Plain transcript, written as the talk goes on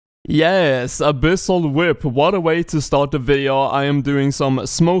Yes, Abyssal Whip, what a way to start the video. I am doing some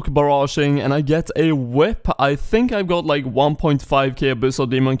smoke barraging and I get a whip. I think I've got like 1.5k Abyssal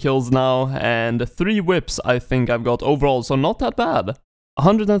Demon kills now and 3 whips I think I've got overall, so not that bad.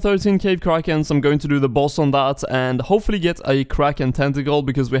 113 Cave Krakens, I'm going to do the boss on that and hopefully get a Kraken Tentacle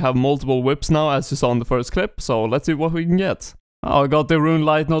because we have multiple whips now as you saw in the first clip, so let's see what we can get. Oh, I got the Rune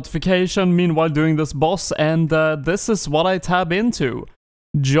Light notification meanwhile doing this boss and this is what I tab into.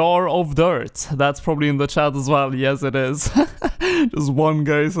 Jar of Dirt. That's probably in the chat as well. Yes, it is. Just one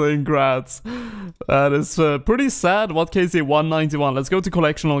guy saying grats. That is pretty sad. What KC? 191. Let's go to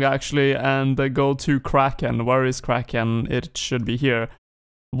collection log actually and go to Kraken. Where is Kraken? It should be here.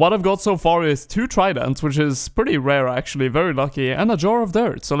 What I've got so far is 2 tridents, which is pretty rare actually. Very lucky. And a Jar of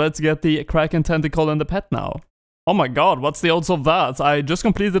Dirt. So let's get the Kraken Tentacle and the pet now. Oh my god, what's the odds of that? I just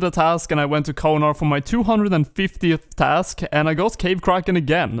completed a task and I went to Konar for my 250th task and I got Cave Kraken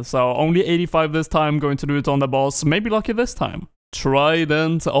again. So only 85 this time, going to do it on the boss, maybe lucky this time.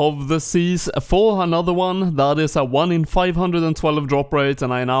 Trident of the Seas for another one. That is a 1 in 512 drop rate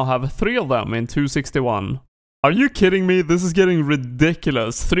and I now have 3 of them in 261. Are you kidding me? This is getting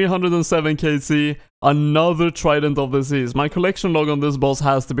ridiculous. 307 KC, another Trident of the Seas. My collection log on this boss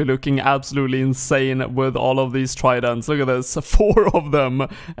has to be looking absolutely insane with all of these Tridents. Look at this, 4 of them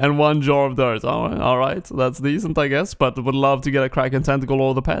and 1 Jar of Dirt. Oh, alright, that's decent I guess, but would love to get a Kraken Tentacle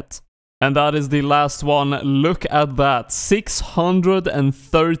or the pet. And that is the last one. Look at that,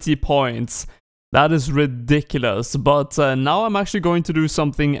 630 points. That is ridiculous, but now I'm actually going to do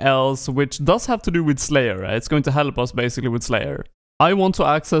something else which does have to do with Slayer. It's going to help us basically with Slayer. I want to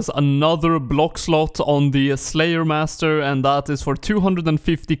access another block slot on the Slayer Master and that is for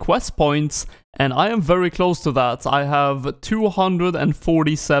 250 quest points and I am very close to that. I have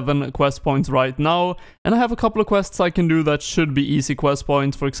 247 quest points right now and I have a couple of quests I can do that should be easy quest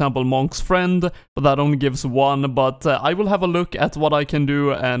points, for example Monk's Friend, but that only gives 1, but I will have a look at what I can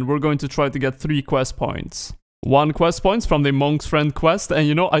do and we're going to try to get 3 quest points. 1 quest points from the Monk's Friend quest, and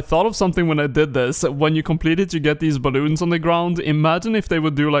you know, I thought of something when I did this. When you complete it, you get these balloons on the ground. Imagine if they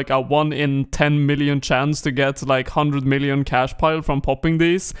would do like a 1 in 10 million chance to get like 100 million cash pile from popping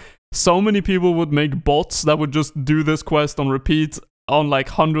these. So many people would make bots that would just do this quest on repeat on like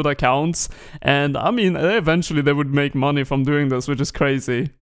 100 accounts, and I mean, eventually they would make money from doing this, which is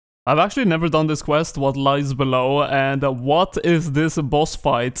crazy. I've actually never done this quest, What Lies Below, and what is this boss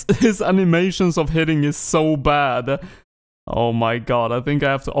fight? His animations of hitting is so bad. Oh my god, I think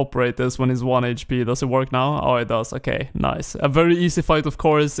I have to operate this when he's 1 HP. Does it work now? Oh, it does. Okay, nice. A very easy fight, of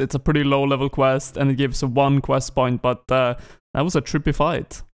course. It's a pretty low level quest, and it gives 1 quest point, but that was a trippy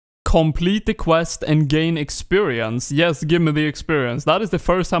fight. Complete the quest and gain experience. Yes, give me the experience. That is the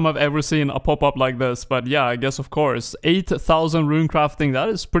first time I've ever seen a pop-up like this, but yeah, I guess of course. 8,000 rune crafting, that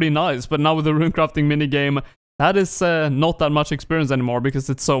is pretty nice, but now with the rune crafting minigame, that is not that much experience anymore because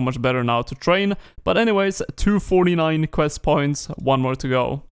it's so much better now to train. But anyways, 249 quest points, 1 more to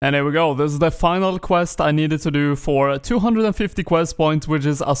go. And here we go, this is the final quest I needed to do for 250 quest points, which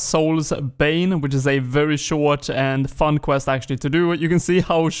is a Soul's Bane, which is a very short and fun quest actually to do. You can see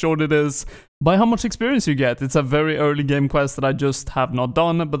how short it is by how much experience you get. It's a very early game quest that I just have not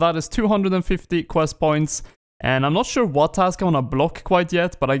done, but that is 250 quest points. And I'm not sure what task I want to block quite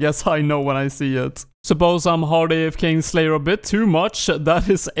yet, but I guess I know when I see it. Suppose I'm hard AFKing Slayer a bit too much. That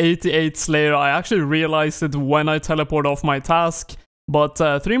is 88 Slayer. I actually realized it when I teleport off my task. But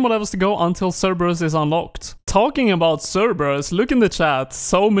 3 more levels to go until Cerberus is unlocked. Talking about Cerberus, look in the chat,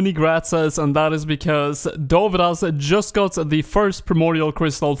 so many gratzes, and that is because Dovidas just got the first Primordial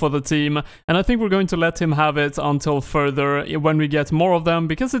Crystal for the team, and I think we're going to let him have it until further when we get more of them,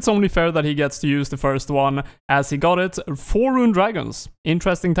 because it's only fair that he gets to use the first one, as he got it. 4 Rune Dragons.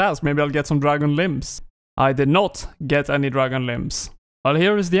 Interesting task, maybe I'll get some dragon limbs. I did not get any dragon limbs. Well,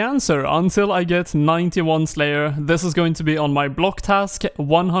 here is the answer. Until I get 91 Slayer, this is going to be on my block task,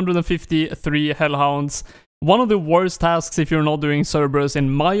 153 Hellhounds. One of the worst tasks if you're not doing Cerberus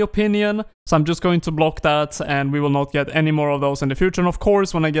in my opinion, so I'm just going to block that and we will not get any more of those in the future, and of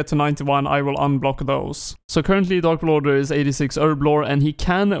course when I get to 91 I will unblock those. So currently Dark Lord is 86 Herblore and he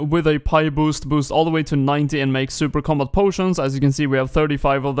can with a Pi boost all the way to 90 and make super combat potions. As you can see we have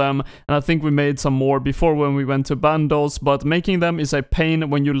 35 of them, and I think we made some more before when we went to Bandos, but making them is a pain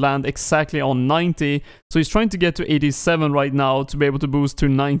when you land exactly on 90, so he's trying to get to 87 right now to be able to boost to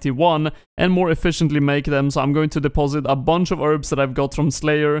 91 and more efficiently make them. So I'm going to deposit a bunch of herbs that I've got from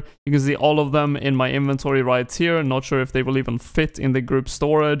Slayer. You can see all of them in my inventory right here. Not sure if they will even fit in the group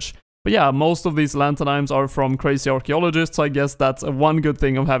storage. But yeah, most of these lanthanimes are from Crazy Archaeologists, so I guess that's one good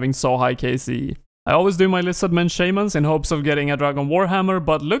thing of having so high KC. I always do my Lizardmen Shamans in hopes of getting a Dragon Warhammer,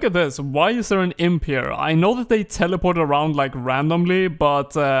 but look at this, why is there an imp here? I know that they teleport around like randomly,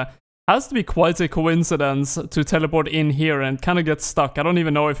 but has to be quite a coincidence to teleport in here and kind of get stuck. I don't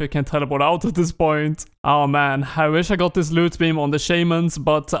even know if it can teleport out at this point. Oh man, I wish I got this loot beam on the Shamans,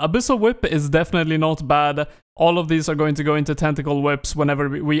 but Abyssal Whip is definitely not bad. All of these are going to go into Tentacle Whips whenever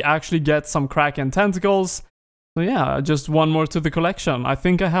we actually get some Kraken Tentacles. So yeah, just one more to the collection. I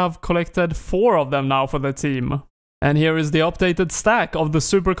think I have collected 4 of them now for the team. And here is the updated stack of the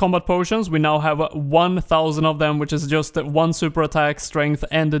super combat potions. We now have 1,000 of them, which is just 1 super attack, strength,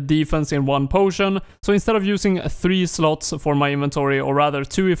 and defense in 1 potion. So instead of using 3 slots for my inventory, or rather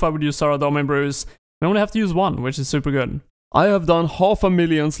 2 if I would use Saradomin Brews, we only have to use 1, which is super good. I have done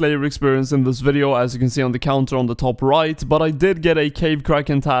 500,000 Slayer experience in this video, as you can see on the counter on the top right, but I did get a Cave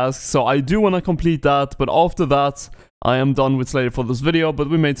Kraken task, so I do want to complete that, but after that, I am done with Slayer for this video, but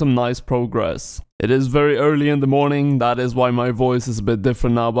we made some nice progress. It is very early in the morning, that is why my voice is a bit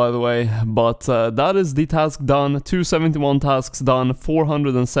different now, by the way, but that is the task done, 271 tasks done,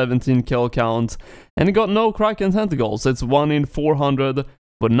 417 kill count, and it got no Kraken Tentacles, it's 1 in 400.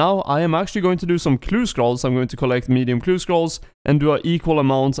 But now I am actually going to do some clue scrolls. I'm going to collect medium clue scrolls and do an equal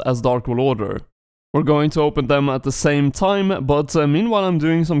amount as Darkwood Order. We're going to open them at the same time, but meanwhile I'm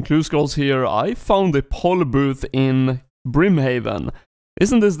doing some clue scrolls here. I found a poll booth in Brimhaven.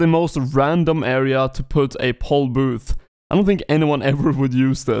 Isn't this the most random area to put a poll booth? I don't think anyone ever would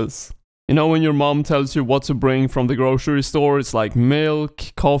use this. You know when your mom tells you what to bring from the grocery store, it's like milk,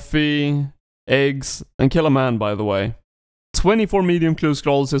 coffee, eggs, and kill a man, by the way. 24 medium clue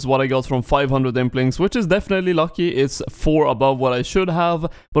scrolls is what I got from 500 implings, which is definitely lucky. It's 4 above what I should have,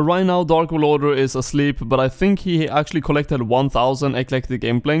 but right now Darkwood Order is asleep, but I think he actually collected 1000 eclectic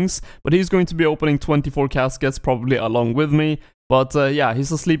implings, but he's going to be opening 24 caskets probably along with me. But yeah,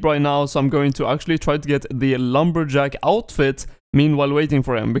 he's asleep right now, so I'm going to actually try to get the lumberjack outfit meanwhile waiting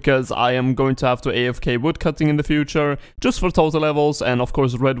for him, because I am going to have to AFK woodcutting in the future, just for total levels, and of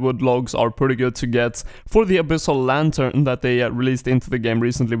course redwood logs are pretty good to get for the Abyssal Lantern that they released into the game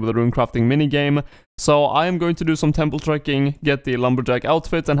recently with the runecrafting minigame. So I am going to do some temple trekking, get the lumberjack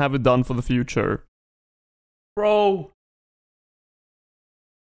outfit, and have it done for the future. Bro!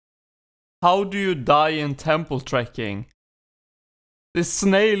 How do you die in temple trekking? This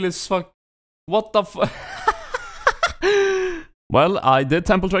snail is what the Well, I did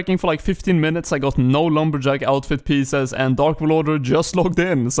temple trekking for like 15 minutes, I got no lumberjack outfit pieces, and Darkwood Order just logged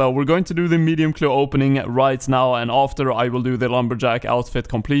in. So we're going to do the medium clue opening right now, and after I will do the lumberjack outfit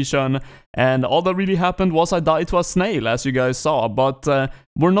completion. And all that really happened was I died to a snail, as you guys saw, but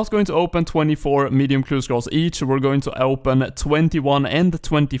we're not going to open 24 medium clue scrolls each, we're going to open 21 and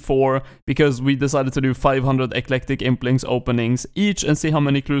 24, because we decided to do 500 eclectic implings openings each and see how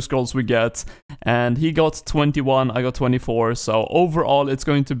many clue scrolls we get. And he got 21, I got 24, so overall it's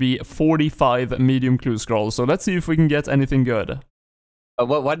going to be 45 medium clue scrolls. So let's see if we can get anything good.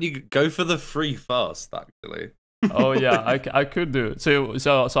 Why do you go for the 3 first, actually? Oh yeah, I could do it. So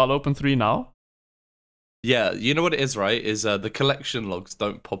I'll open 3 now. Yeah, you know what it is, right? Is the collection logs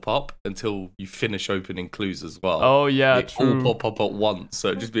don't pop up until you finish opening clues as well. Oh yeah, they true. all pop up at once, so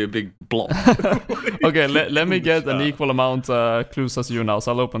it'd just be a big block. Okay, let me get an equal amount clues as you now,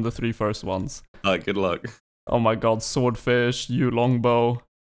 so I'll open the 3 first ones. Alright, good luck. Oh my god, swordfish, you longbow.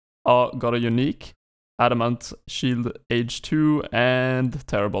 Oh, got a unique. Adamant shield age 2 and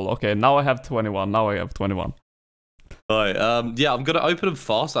terrible. Okay, now I have 21. Alright, yeah, I'm gonna open them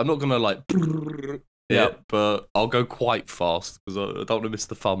fast. I'm not gonna like but I'll go quite fast because I don't want to miss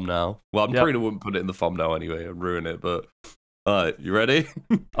the thumbnail. Well, I'm probably wouldn't put it in the thumbnail anyway and ruin it, but alright, you ready?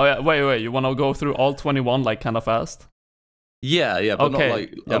 Oh yeah, wait, you wanna go through all 21 like kinda fast? Yeah, but okay. Not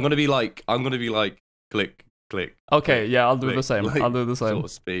like I'm gonna be like click. Okay, yeah, I'll do click, the same. like, I'll do the same. Sort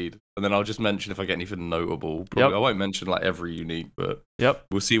of speed. And then I'll just mention if I get anything notable. Probably. I won't mention like every unique, but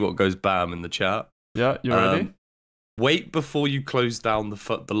we'll see what goes bam in the chat. Yeah, you ready? Wait before you close down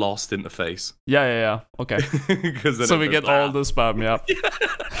the last interface. Yeah. Okay. So we get all the spam, yeah.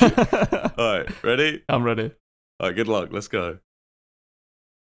 Alright, ready? I'm ready. Alright, good luck. Let's go.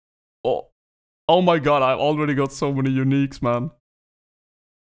 Oh my god, I've already got so many uniques, man.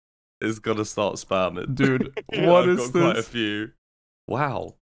 It's gonna start spamming. Dude, what is got this? Quite a few.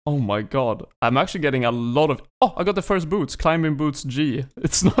 Wow. Oh my god. I'm actually getting a lot of... Oh, I got the first boots. Climbing boots G.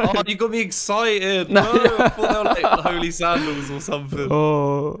 It's not... Oh, you got me excited. No, I thought they were like the holy sandals or something.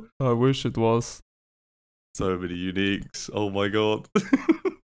 Oh, I wish it was. So many uniques. Oh my god.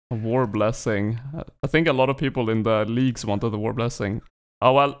 A war blessing. I think a lot of people in the leagues wanted the war blessing.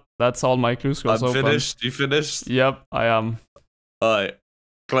 Oh well, that's all my clue scrolls open. I'm finished. You finished? Yep, I am. Alright.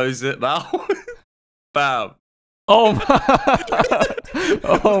 Close it now. Bam. Oh my,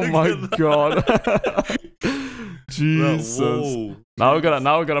 oh my god. Jesus. Now we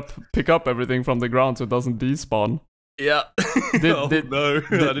gotta pick up everything from the ground so it doesn't despawn. Yeah. No, I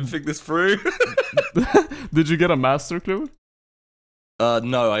didn't think this through. Did you get a master clue?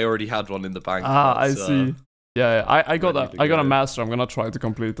 No, I already had one in the bank. I see. Yeah, I got a master. I'm gonna try to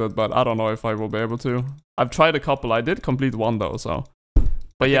complete it, but I don't know if I will be able to. I've tried a couple. I did complete one though, so.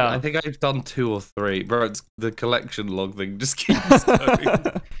 But yeah, I think I've done 2 or 3. Bro, it's the collection log thing just keeps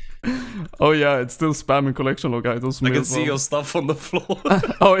going. Oh yeah, it's still spamming collection log items. I can see your stuff on the floor.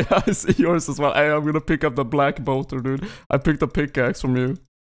 Oh yeah, I see yours as well. Hey, I'm gonna pick up the black bolter, dude. I picked a pickaxe from you.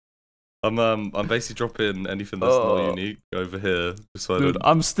 I'm basically dropping anything that's not unique over here. So dude,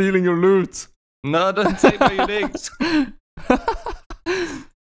 I'm stealing your loot. No, don't take my uniques.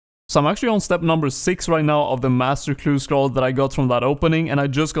 So I'm actually on step number 6 right now of the master clue scroll that I got from that opening, and I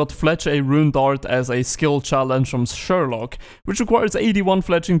just got fletch a rune dart as a skill challenge from Sherlock, which requires 81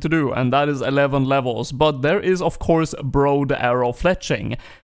 fletching to do, and that is 11 levels. But there is of course broad arrow fletching.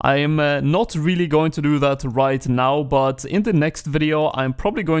 I am not really going to do that right now, but in the next video I'm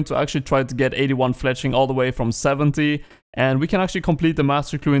probably going to actually try to get 81 fletching all the way from 70, and we can actually complete the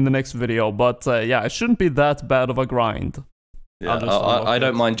master clue in the next video. But yeah, it shouldn't be that bad of a grind. Yeah, I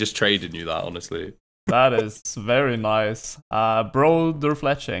don't mind just trading you that, honestly. That is very nice. Broader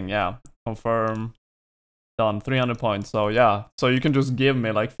fletching, yeah. Confirm. Done. 300 points. So yeah. So you can just give me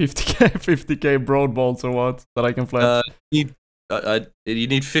like 50k broad bolts or what that I can fletch. You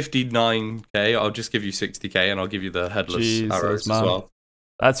need 59k. I'll just give you 60k, and I'll give you the headless arrows as well.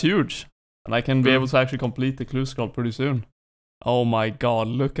 That's huge, and I can be able to actually complete the clue scroll pretty soon. Oh my god!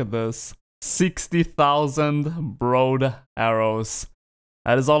 Look at this. 60,000 broad arrows.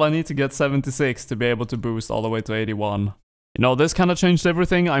 That is all I need to get 76 to be able to boost all the way to 81. You know, this kind of changed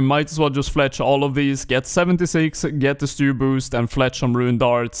everything. I might as well just fletch all of these, get 76, get the stew boost, and fletch some rune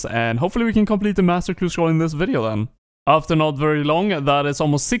darts, and hopefully we can complete the master clue scroll in this video then. After not very long, that is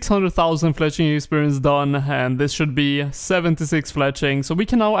almost 600,000 fletching experience done, and this should be 76 fletching, so we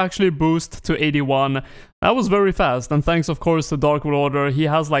can now actually boost to 81. That was very fast, and thanks of course to Darkwood Order. He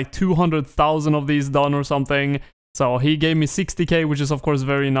has like 200,000 of these done or something, so he gave me 60k, which is of course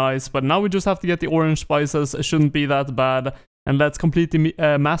very nice. But now we just have to get the orange spices. It shouldn't be that bad, and let's complete the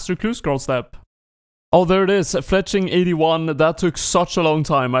master clue scroll step. Oh, there it is, fletching 81. That took such a long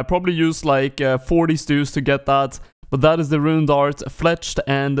time. I probably used like 40 stews to get that. But that is the rune dart fletched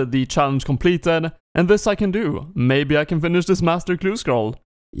and the challenge completed. And this I can do. Maybe I can finish this master clue scroll.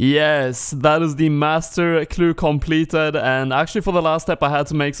 Yes, that is the master clue completed. And actually for the last step I had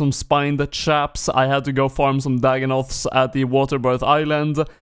to make some spined chaps. I had to go farm some Dagonoths at the Waterbirth Island.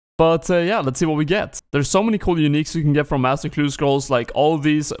 But yeah, let's see what we get. There's so many cool uniques you can get from master clue scrolls, like all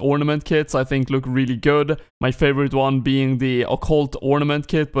these ornament kits I think look really good. My favorite one being the occult ornament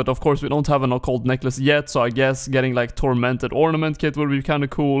kit, but of course we don't have an occult necklace yet, so I guess getting like tormented ornament kit would be kind of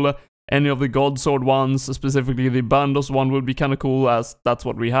cool. Any of the god sword ones, specifically the Bandos one, would be kind of cool as that's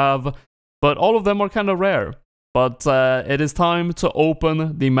what we have. But all of them are kind of rare. But it is time to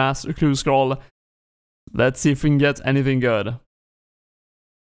open the master clue scroll. Let's see if we can get anything good.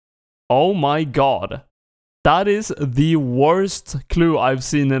 Oh my god. That is the worst clue I've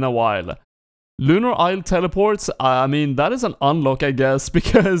seen in a while. Lunar Isle teleports, I mean, that is an unlock, I guess,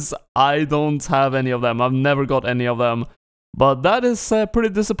 because I don't have any of them. I've never got any of them. But that is pretty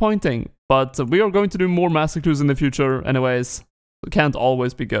disappointing. But we are going to do more master clues in the future anyways. It can't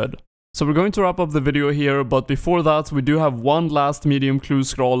always be good. So we're going to wrap up the video here, but before that we do have one last medium clue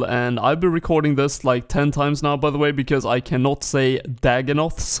scroll, and I've been recording this like 10 times now, by the way, because I cannot say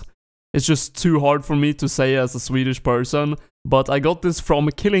Dagonoths. It's just too hard for me to say as a Swedish person, but I got this from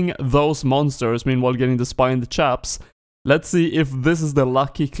killing those monsters, meanwhile getting the spined chaps. Let's see if this is the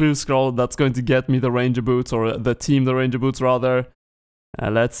lucky clue scroll that's going to get me the ranger boots, or the team the ranger boots rather.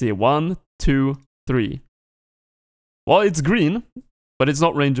 Let's see, 1, 2, 3. Well, it's green, but it's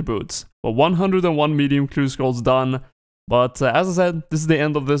not ranger boots. But 101 medium clue scrolls done. But as I said, this is the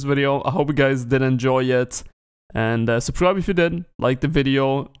end of this video. I hope you guys did enjoy it. And subscribe if you did, like the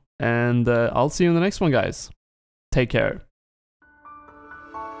video. And I'll see you in the next one, guys. Take care.